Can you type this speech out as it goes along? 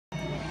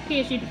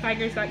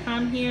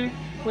PSUtigers.com here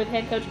with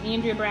head coach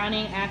Andrea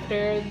Browning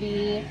after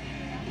the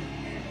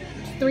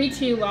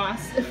 3-2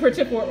 loss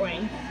to Fort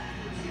Wayne.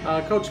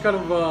 Coach, kind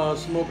of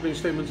some opening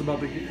statements about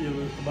the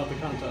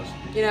contest.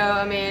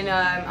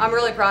 I'm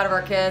really proud of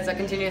our kids. I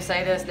continue to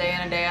say this day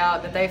in and day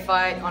out, that they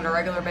fight on a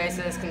regular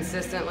basis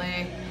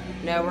consistently.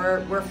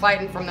 We're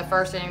fighting from the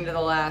first inning to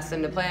the last,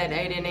 and to play an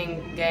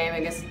 8-inning game,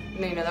 I guess,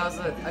 that was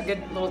a good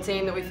little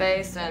team that we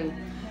faced, and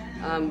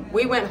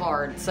we went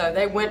hard. So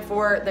they went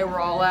for it. They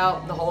were all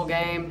out the whole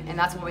game, and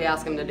that's what we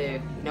asked them to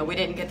do. We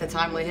didn't get the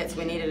timely hits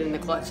we needed in the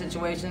clutch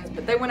situations,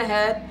 but they went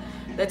ahead.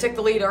 They took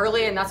the lead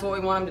early, and that's what we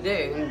want them to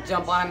do, and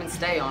jump on them and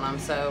stay on them.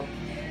 So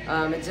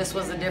it just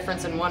was the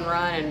difference in one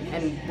run,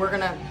 and we're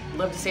going to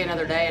live to see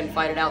another day and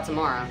fight it out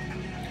tomorrow.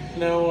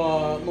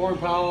 Lauren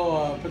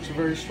Powell pitched a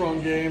very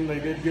strong game. They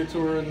did get to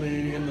her in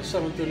the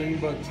 7th inning,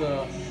 but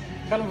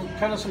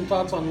kind of some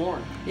thoughts on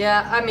Lauren.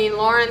 Yeah,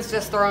 Lauren's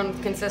just thrown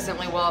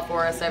consistently well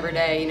for us every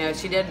day.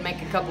 She did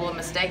make a couple of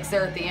mistakes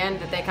there at the end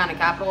that they kind of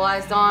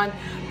capitalized on,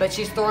 but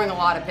she's throwing a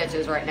lot of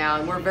pitches right now,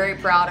 and we're very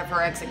proud of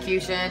her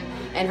execution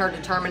and her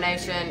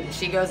determination.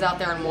 She goes out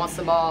there and wants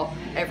the ball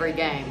every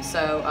game.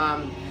 So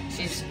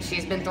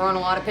she's been throwing a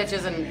lot of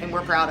pitches, and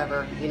we're proud of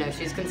her.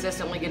 She's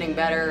consistently getting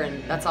better,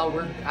 and that's all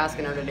we're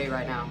asking her to do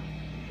right now.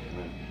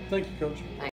 Thank you, Coach. Thanks.